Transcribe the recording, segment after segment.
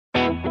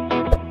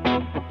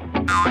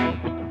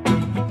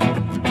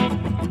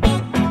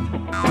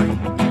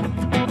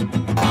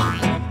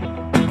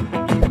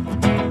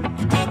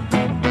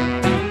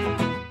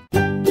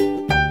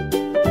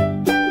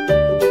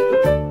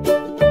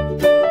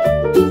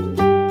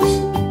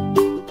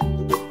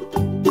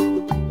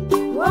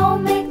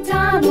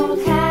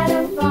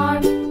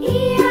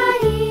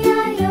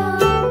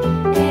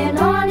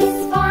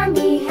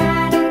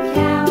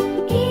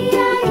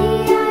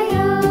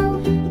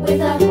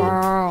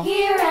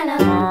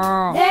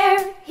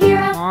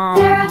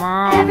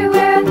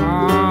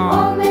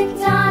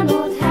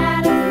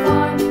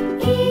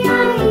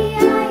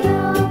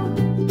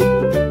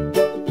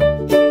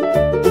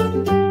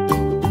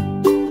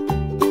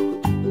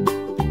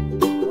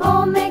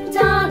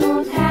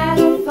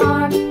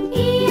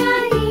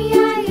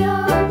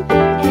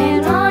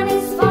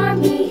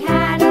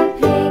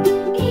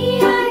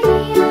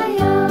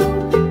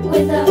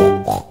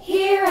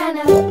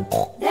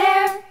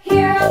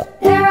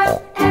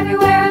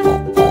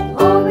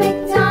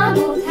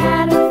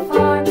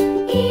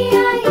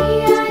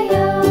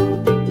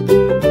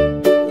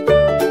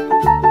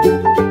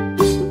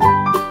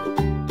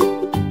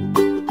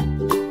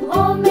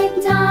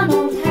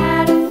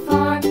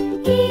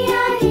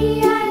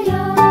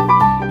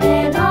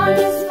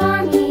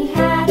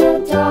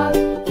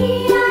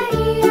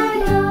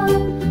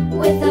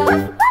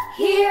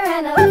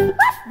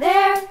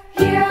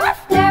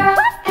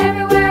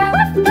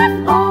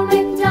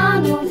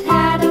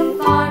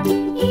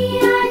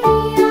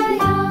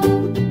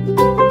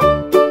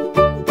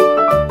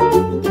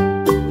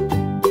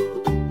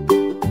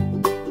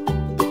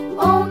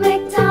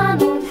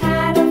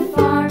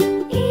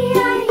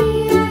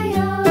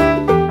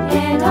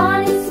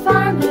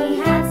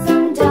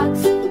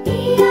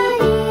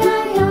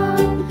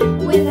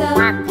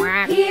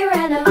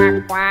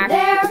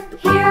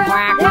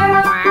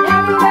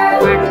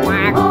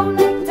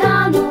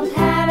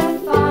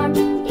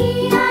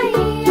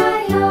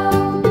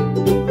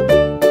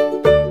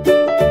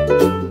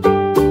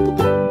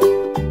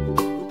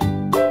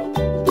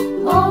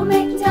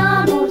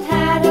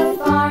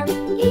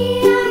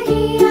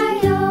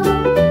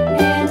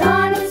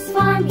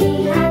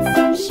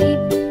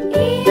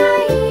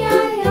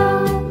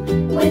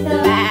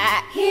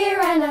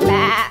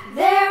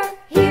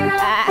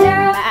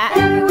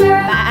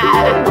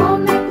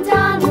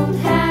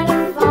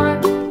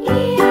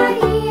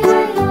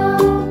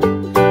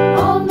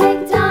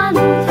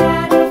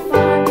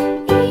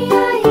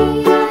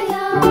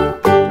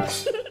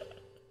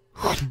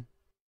The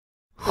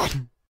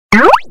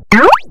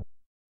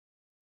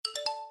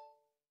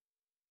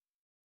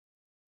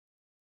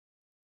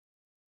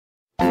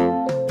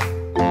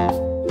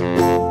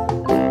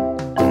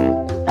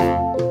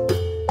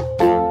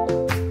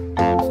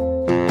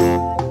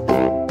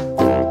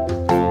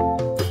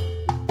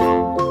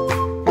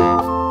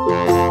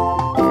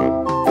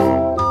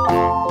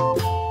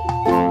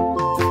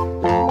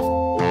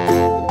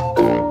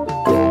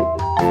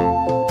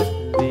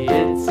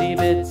itsy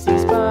bitsy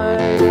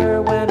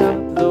spider went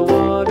up the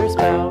water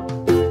spout.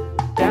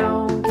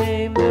 Down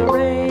came the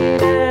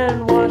rain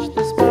and washed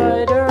the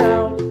spider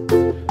out.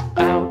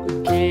 Out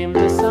came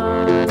the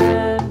sun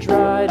and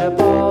dried up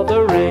all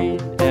the rain.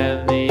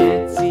 And the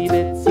itsy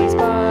bitsy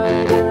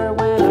spider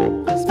went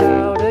up the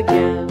spout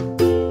again.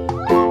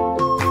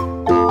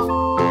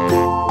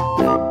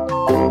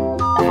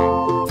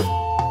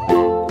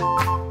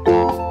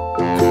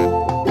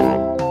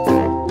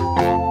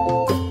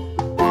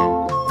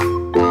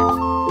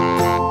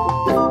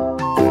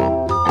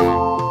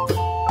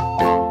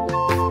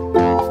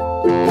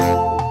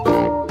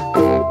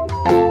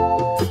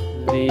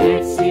 The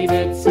itsy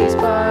bitsy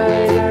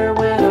spider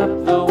went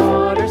up the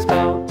water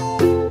spout.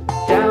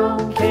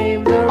 Down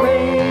came the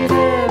rain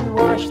and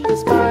washed the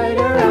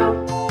spider out.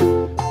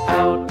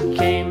 Out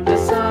came the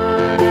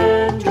sun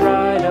and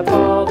dried up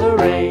all the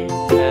rain.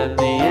 And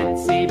the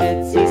itsy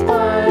bitsy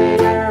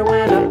spider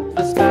went up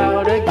the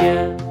spout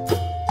again.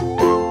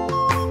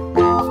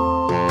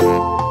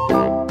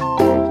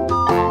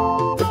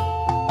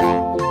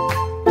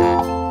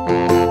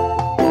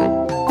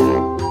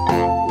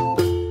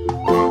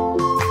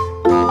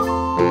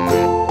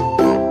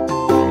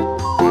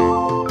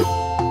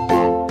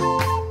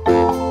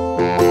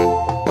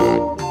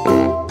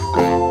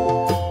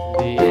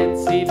 The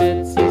itsy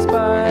bitsy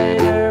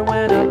spider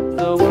went up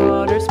the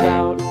water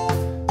spout.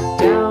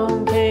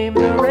 Down came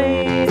the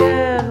rain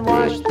and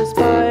washed the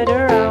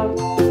spider out.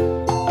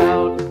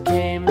 Out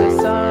came the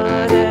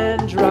sun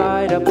and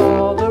dried up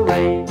all the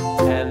rain.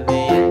 And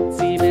the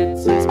itsy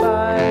bitsy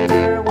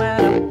spider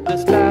went up the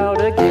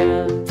spout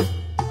again.